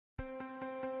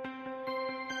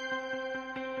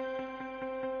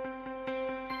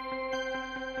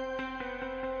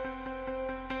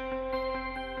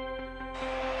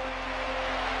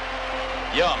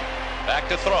Young, back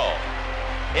to throw.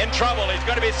 In trouble, he's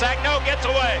going to be sacked. No, gets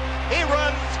away. He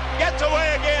runs, gets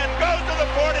away again, goes to the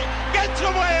 40, gets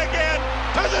away again,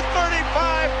 to the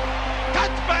 35,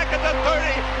 cuts back at the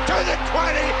 30, to the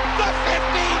 20, the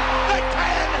 15, the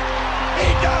 10.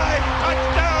 He dives,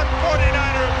 touchdown,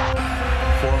 49ers.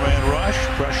 Four-man rush,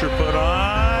 pressure put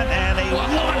on, and a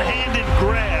one-handed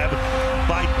grab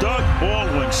by Doug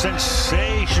Baldwin.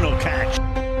 Sensational catch.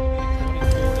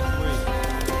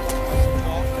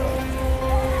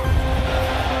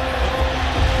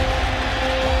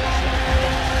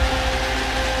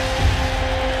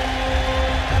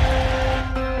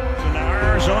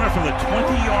 Arizona from the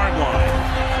 20-yard line.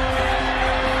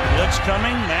 Blitz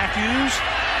coming, Matthews.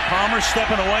 Palmer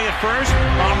stepping away at first.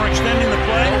 Palmer extending the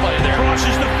play.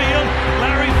 Crosses the field.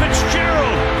 Larry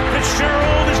Fitzgerald.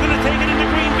 Fitzgerald is going to take it into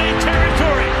Green Bay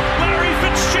territory. Larry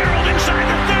Fitzgerald inside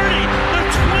the 30, the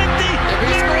 20. If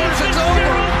he Larry scores, it's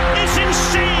Fitzgerald over. is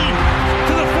insane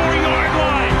to the 4-yard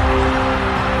line.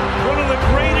 One of the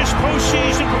greatest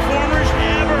postseason performers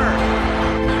ever.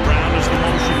 Brown is the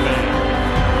motion man.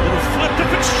 Little flip to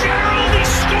Fitzgerald, he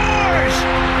scores!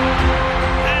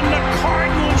 And the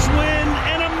Cardinals win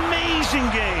an amazing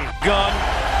game. Gun,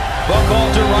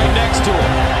 Buchalter right next to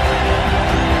him.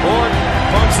 Ford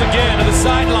pumps again to the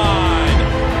sideline.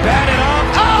 Batted up.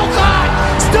 Oh, God!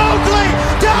 Stokely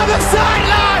down the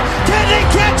sideline! Can they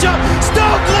catch him?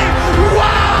 Stokely!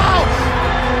 Wow!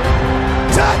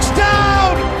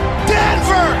 Touchdown!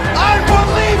 Denver!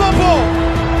 Unbelievable!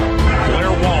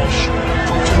 Blair Walsh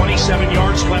from 27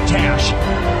 yards left hash.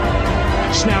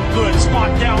 Snap good,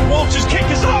 spot down. Walsh's kick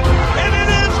is up, and it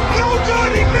is no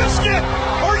good. He missed it.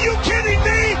 Are you kidding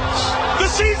me? The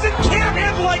season can't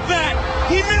end like that.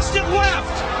 He missed it left.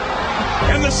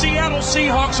 And the Seattle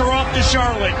Seahawks are off to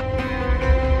Charlotte.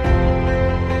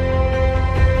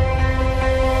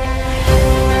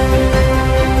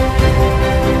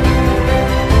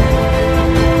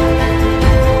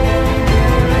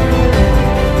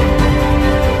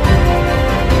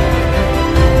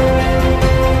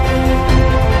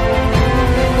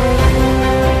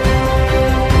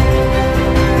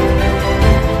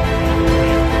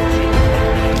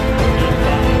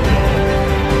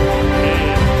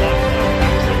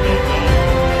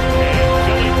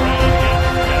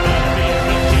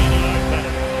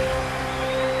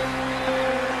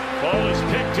 Ball is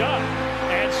picked up,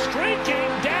 and streaking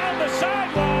down the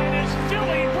sideline is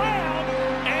Philly Brown,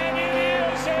 and it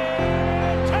is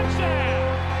a touchdown.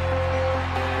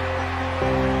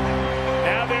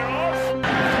 Now they're off.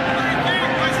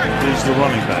 Is the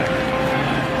running back.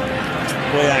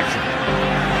 Play action.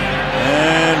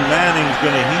 And Manning's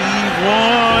going to heave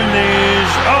one.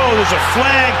 There's a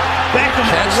flag. Beckham,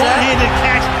 a one-handed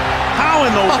catch. How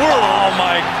in the world? Oh,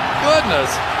 my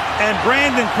goodness. And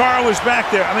Brandon Carr was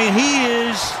back there. I mean, he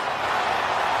is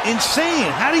insane.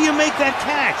 How do you make that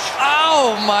catch?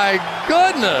 Oh, my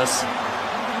goodness.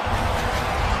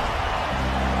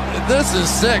 This is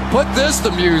sick. Put this to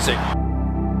music.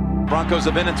 Broncos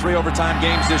have been in 3 overtime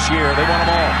games this year. They won them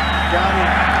all. Got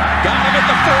him at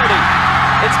the 40.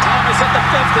 It's Thomas at the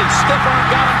 50. Stiff arm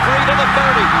got him free to the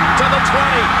 30, to the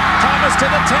 20. Thomas to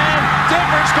the 10.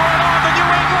 Denver's going on to New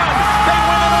England. They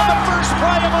win it on the first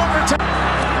play of overtime.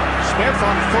 Smith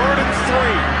on 3rd and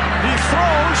 3. He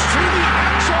throws to the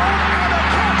end zone, and a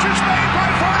catch is made by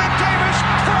Vernon Davis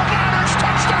for a Niners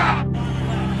touchdown.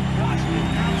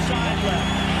 Washington outside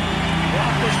left.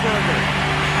 Roethlisberger.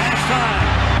 Last time.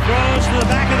 Throws to the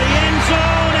back of the end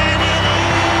zone, and it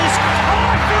is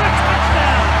caught for a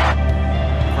touchdown.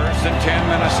 1st and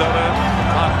 10, Minnesota. The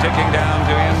clock ticking down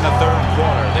to end the 3rd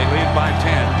quarter. They lead by 10.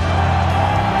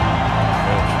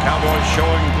 The Cowboys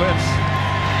showing blitz.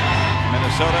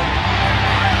 Minnesota.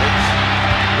 It's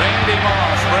Randy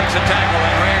Moss breaks a tackle,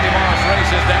 and Randy Moss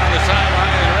races down the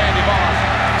sideline, and Randy Moss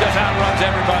just outruns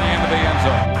everybody into the end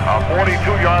zone. A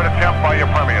 42-yard attempt by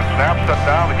Yepremian. Snaps it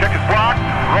down. The kick is blocked.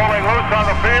 Rolling loose on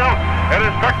the field. It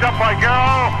is picked up by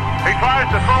Garrow. He tries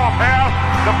to throw a pass.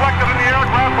 Deflected in the air.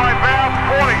 Grabbed by Bass.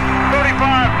 40,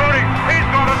 35, 30. He's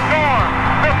going to score.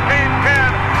 15,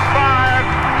 10, 5.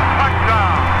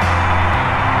 Touchdown.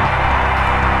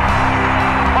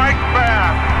 Mike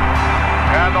Bass.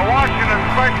 And the Washington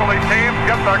specialty teams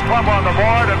get their club on the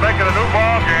board and make it a new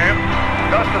ball game.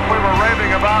 Just as we were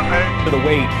raving about the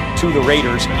way to the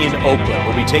Raiders in Oakland.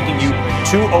 We'll be taking you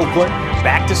to Oakland,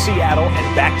 back to Seattle, and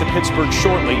back to Pittsburgh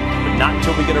shortly, but not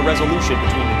until we get a resolution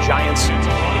between the Giants and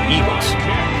the Eagles.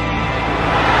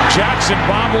 Jackson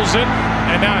bobbles it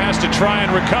and now has to try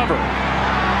and recover.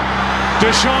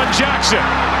 Deshaun Jackson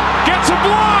gets a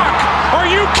block! Are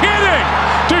you kidding?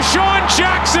 Deshaun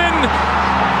Jackson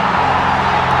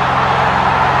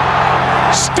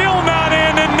Still not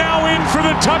in, and now in for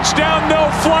the touchdown, no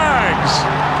flags.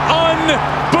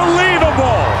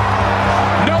 Unbelievable.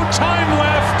 No time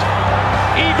left.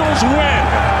 Eagles win.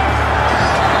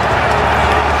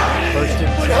 First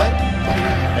and 10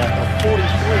 at the 43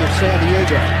 of San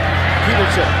Diego.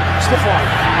 Peterson, stiff arm,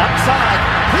 outside.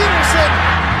 Peterson,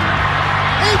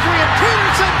 Adrian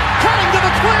Peterson cutting to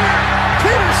the clear.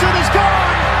 Peterson is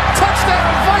gone.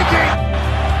 Touchdown Viking.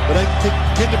 But I think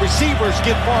can the receivers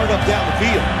get far enough down the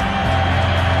field?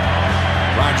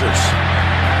 Rodgers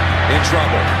in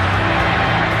trouble.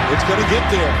 It's going to get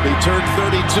there. He turned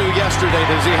 32 yesterday.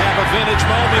 Does he have a vintage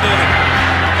moment in it?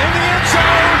 In the end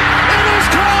zone, it is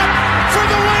caught for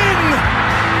the win.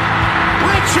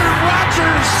 Richard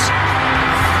Rodgers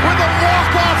with a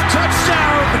walk-off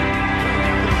touchdown.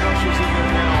 Rushers in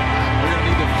there now. We're going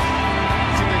to need to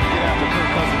see if they can get after Kirk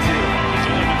Cousins here. He's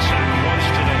only been sacked once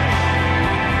today.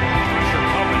 Pressure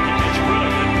coming. He gets rid of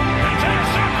it. It's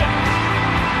intercepted.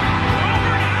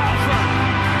 Robert Alford.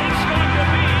 It's going to be a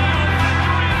victory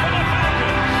for the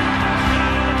Falcons.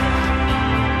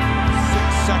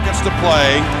 6 seconds to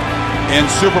play in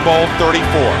Super Bowl 34.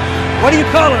 What do you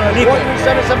call it, Anico?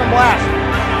 1-3-7-7 blast.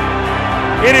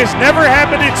 It has never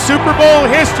happened in Super Bowl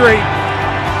history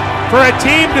for a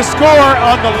team to score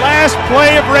on the last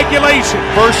play of regulation.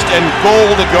 First and goal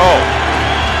to go.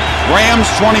 Rams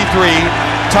 23,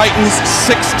 Titans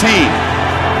 16.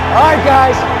 All right,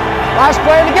 guys. Last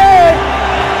play of the game.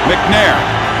 McNair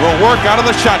will work out of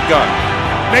the shotgun.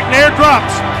 McNair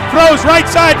drops, throws right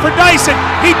side for Dyson.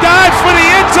 He dives for the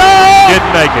end zone.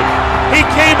 Didn't make it. He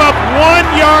came up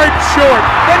 1 yard short.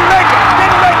 Didn't make it.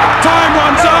 Didn't make it. Time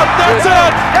runs out. That's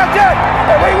it. That's it.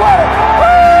 And we won it.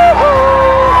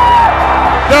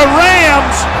 The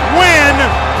Rams win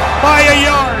by a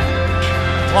yard.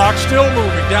 Clock still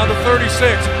moving down to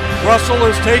 36. Russell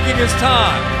is taking his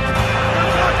time.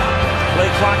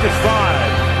 Play clock at 5.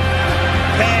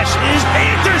 Pass is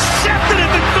intercepted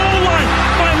at the goal line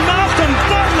by Malcolm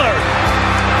Butler.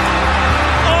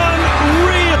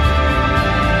 Unreal.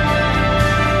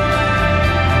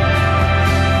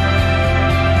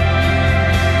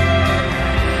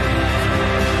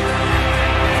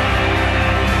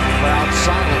 Crowd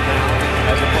silent now,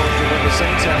 as opposed to when the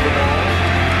Saints have the ball.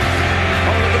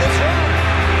 Oh, look at this run.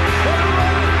 What a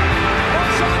run.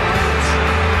 Marshawn Lynch.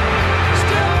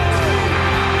 Still on his feet.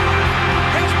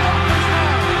 His bumpers now.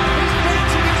 He's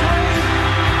dancing his way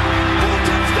to the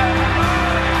touchdown.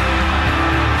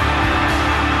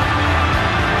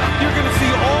 You're going to see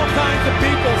all kinds of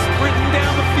people sprinting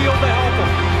down the field to help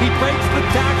him. He breaks the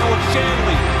tackle of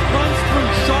Shanley, runs through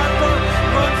Sharper,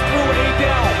 runs through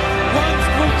Adele, runs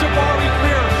through Jabari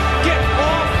Greer. Get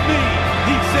off me,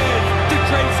 he said to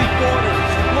Tracy Borders.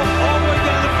 Look all the way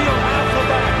down the field,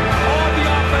 Hasselbeck, all the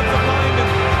offensive linemen.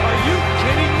 Are you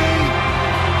kidding me?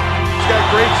 He's got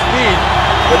great speed,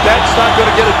 but that's not going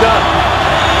to get it done.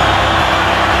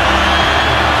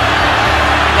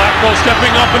 Blackwell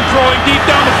stepping up and throwing deep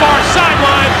down the far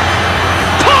sideline.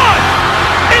 Caught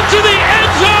into the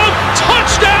end zone.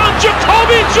 Touchdown,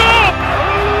 Jacoby Jones.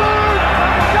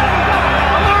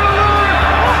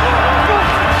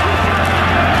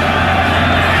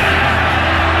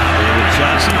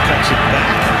 Johnson cuts it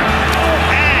back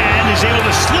and is able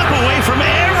to slip away from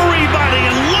everybody.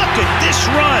 And look at this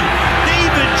run.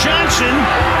 David Johnson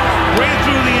ran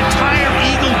through the entire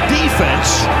Eagle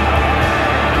defense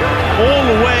all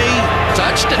the way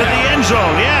to the end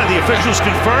zone. Yeah, the officials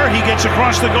confer. He gets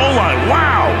across the goal line.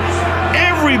 Wow.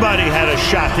 Everybody had a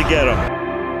shot to get him.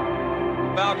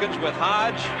 Falcons with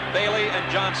Hodge, Bailey,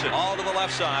 and Johnson all to the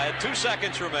left side. 2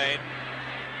 seconds remain.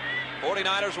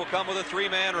 49ers will come with a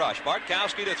 3-man rush.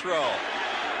 Bartkowski to throw.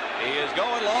 He is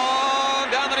going long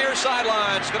down the near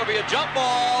sideline. It's going to be a jump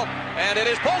ball, and it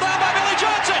is pulled down by Billy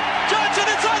Johnson. Johnson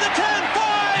inside the 10,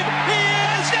 5. He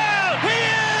is down. He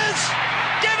is.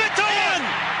 Give it to him.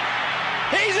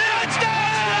 He's in.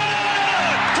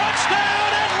 Touchdown! Touchdown,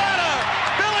 Atlanta.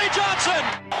 Billy Johnson.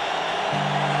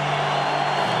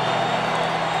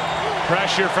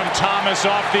 Pressure from Thomas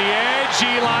off the edge.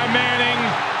 Eli Manning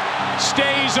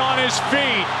stays on his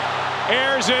feet,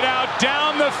 airs it out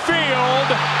down the field.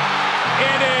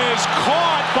 It is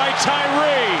caught by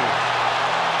Tyree.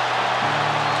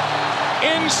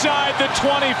 Inside the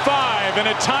 25 and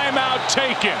a timeout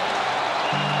taken.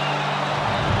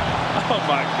 Oh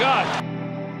my God.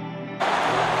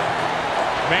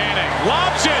 Manning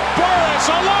lobs it. Burris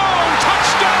alone.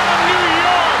 Touchdown, New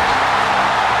York.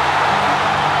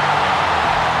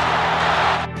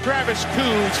 Travis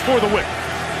Coons for the win.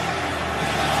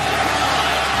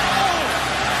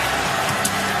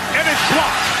 And it's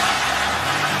blocked.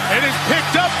 It is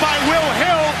picked up by Will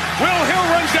Hill. Will Hill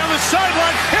runs down the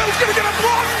sideline. Hill's going to get a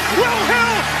block. Will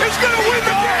Hill is going to win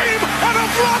the game on a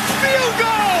blocked field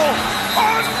goal.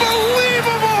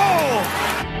 Unbelievable.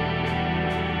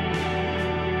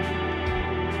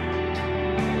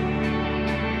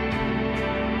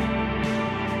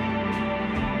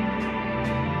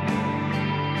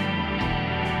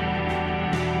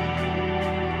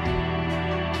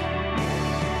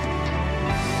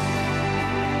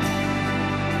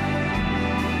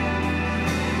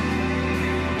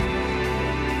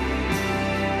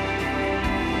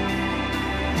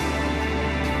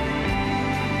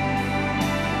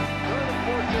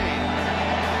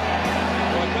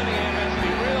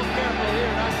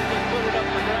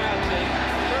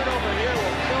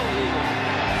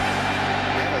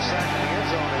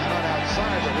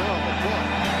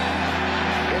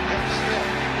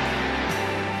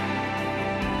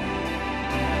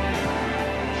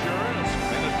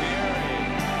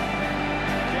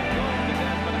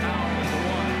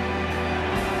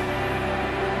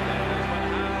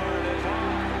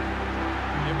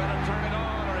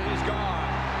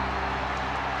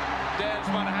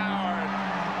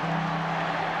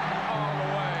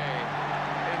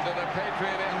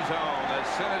 Patriot end zone as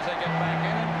soon as they get back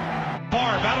in.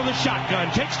 Barb out of the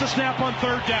shotgun, takes the snap on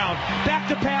third down,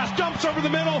 back to pass, dumps over the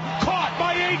middle, caught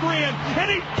by Adrian, and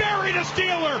he buried a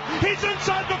Steeler. He's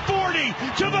inside the 40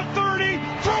 to the 30,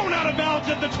 thrown out of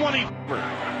bounds at the 20.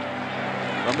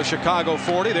 From the Chicago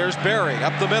 40, there's Barry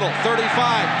up the middle, 35,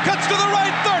 cuts to the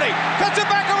right, 30, cuts it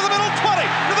back over the middle, 20,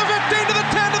 to the 15, to the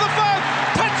 10, to the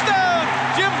 5, touchdown!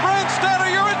 Jim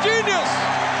Brandstatter, you're a genius!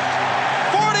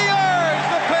 40 yards,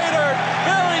 the paydirt,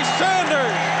 Barry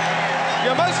Sanders.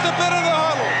 You must have been in the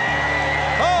huddle.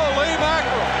 Holy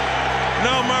mackerel.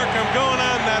 No, Mark, I'm going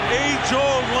on that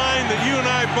age-old line that you and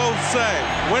I both say.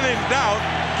 When in doubt,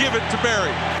 give it to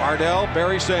Barry. Ardell,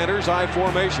 Barry Sanders, I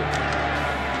formation.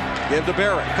 Give to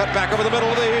Barry. Cut back over the middle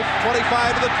of the 25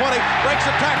 to the 20. Breaks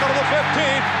a tackle to the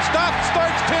 15. Stop,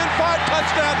 starts 10-5.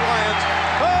 Touchdown Lions.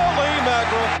 Holy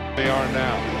mackerel. They are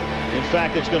now. In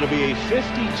fact, it's going to be a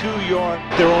 52-yard,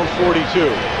 their own 42.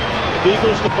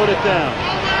 Eagles to put it down.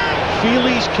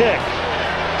 Feely's kick.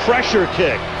 Pressure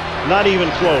kick. Not even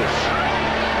close.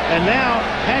 And now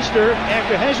Hester,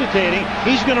 after hesitating,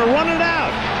 he's going to run it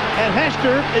out. And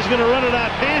Hester is going to run it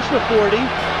out past the 40.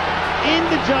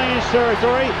 Into Giants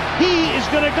territory. He is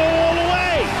going to go all the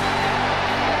way.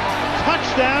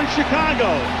 Touchdown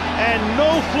Chicago. And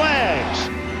no flags.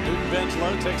 Newton bends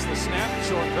low, takes the snap,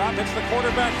 short drop, hits the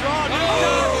quarterback draw.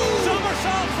 Oh!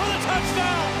 Somersault for the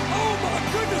touchdown. Oh my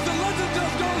goodness, the legend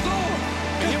just goes on.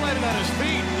 And he landed on his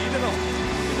feet. He did a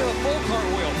full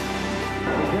cartwheel.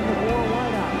 In the 4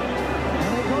 wide out.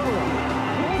 And they go.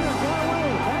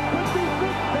 That could be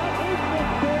six. That is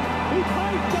six. He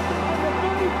might step in from the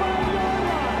 35-yard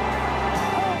line.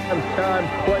 Time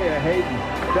Quaya Hayden.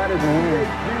 That is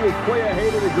big Quaya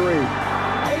Hayden agrees.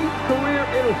 8 career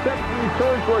interception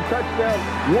returns for a touchdown.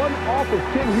 1 off of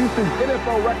Ken Houston's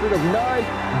NFL record of 9.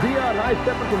 Deion High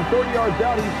stepping from 30 yards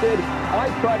out. He said, I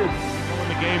try to... In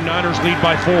the game, Niners lead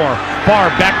by 4. Barr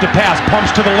back to pass,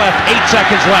 pumps to the left, 8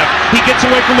 seconds left. He gets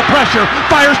away from the pressure,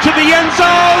 fires to the end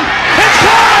zone. It's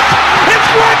caught! It's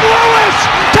Greg Lewis!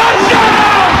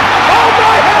 Touchdown! Oh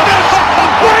my heavens!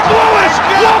 Greg Lewis!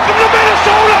 Welcome to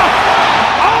Minnesota!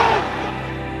 Oh!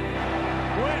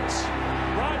 Blitz.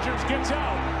 Rodgers gets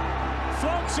out.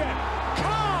 Floats it.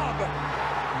 Cobb!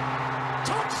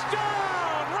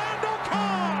 Touchdown! Randall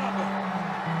Cobb!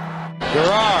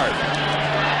 Gerard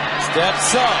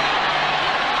steps up.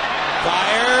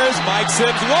 Fires. Mike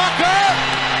Sims Walker.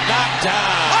 Knocked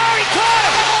down. Oh, he caught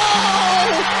it!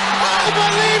 Oh!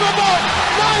 Unbelievable!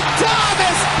 Mike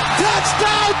Thomas!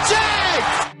 Touchdown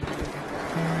Jags!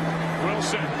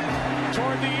 Wilson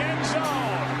toward the end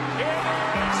zone. It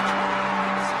is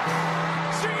caught!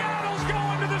 Seattle's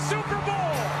going to the Super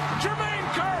Bowl. Jermaine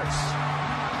Kearse.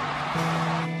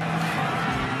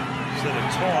 Instead of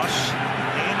toss,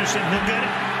 Anderson, he'll get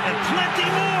it, and plenty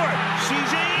more.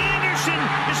 C.J. Anderson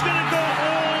is going to go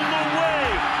all the way,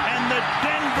 and the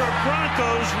Denver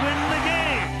Broncos win the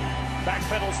game.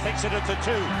 Backpedals, takes it at the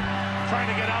 2. Trying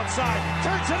to get outside.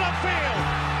 Turns it upfield.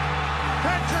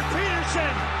 Patrick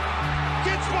Peterson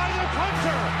gets by the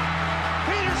punter.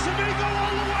 Peterson may go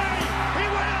all the way. He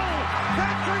will.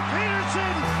 Patrick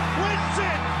Peterson wins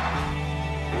it.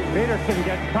 Peterson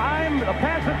gets time. The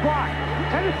pass is blocked.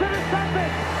 Henderson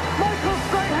intercepted. Michael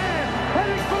Strahan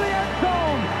heading for the end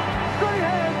zone.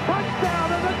 Strahan touchdown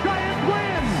and the Giants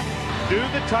win. Do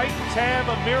the Titans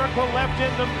have a miracle left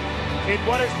in them in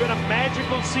what has been a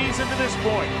magical season to this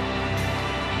point?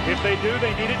 If they do,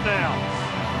 they need it now.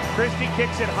 Christie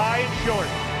kicks it high and short.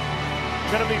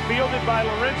 Going to be fielded by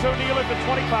Lorenzo Neal at the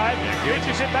 25.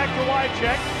 Pitches it back to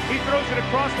Wycheck. He throws it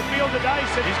across the field to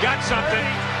Dyson. He's got something.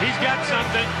 30, He's got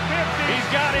something. 50, He's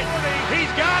got it. 40,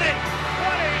 He's got it.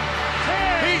 20,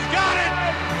 10. He's got it.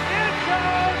 End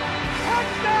zone.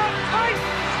 Touchdown Titans.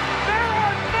 There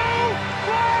are no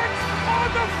flags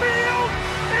on the field.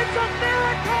 It's a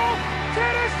miracle.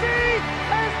 Tennessee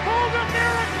has pulled a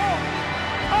miracle.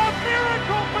 A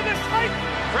miracle for the Titans.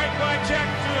 Frank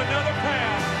Wycheck to another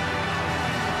pass.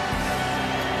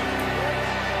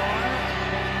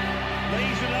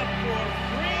 Lays it up for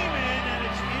Freeman, and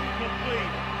it's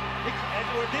incomplete.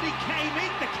 Or did he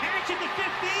make the catch at the 15?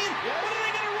 Yes. What are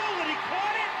they going to roll it? He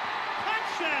caught it?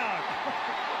 Touchdown!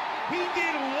 He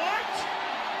did what?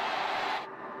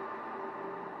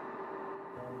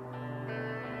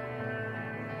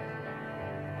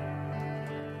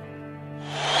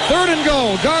 Third and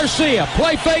goal. Garcia,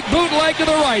 play fake, bootleg to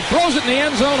the right. Throws it in the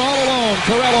end zone all alone.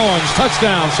 Terrell Owens,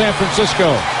 touchdown, San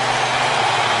Francisco.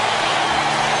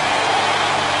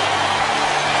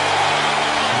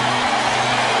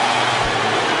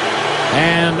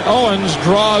 And Owens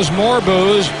draws more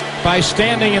boos by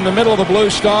standing in the middle of the blue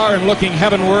star and looking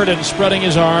heavenward and spreading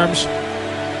his arms.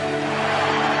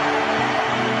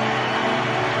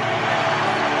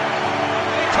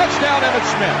 Touchdown, Emmitt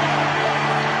Smith.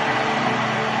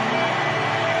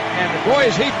 And boy,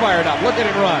 is he fired up. Look at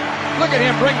him run. Look at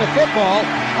him bring the football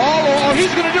all along.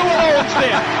 He's going to do what Owens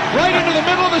did. Right into the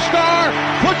middle of the star,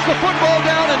 puts the football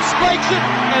down and spikes it,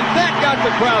 and that got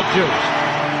the crowd juice.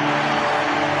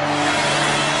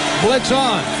 Blitz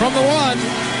on from the 1.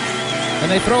 And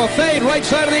they throw a fade right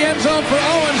side of the end zone for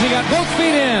Owens. He got both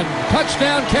feet in.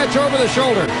 Touchdown catch over the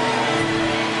shoulder.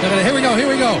 Here we go, here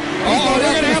we go. Oh,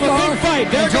 they're going to have a big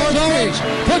fight. There goes Owens.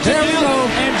 Puts it down.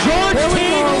 And George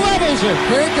Teague levels it.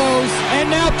 Here it goes. And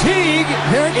now Teague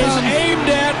is aimed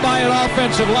at by an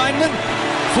offensive lineman.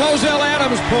 Flozell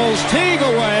Adams pulls Teague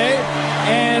away.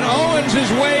 And Owens is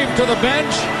waved to the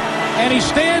bench. And he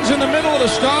stands in the middle of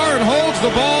the star and holds the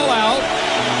ball out.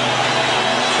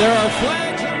 There are flags.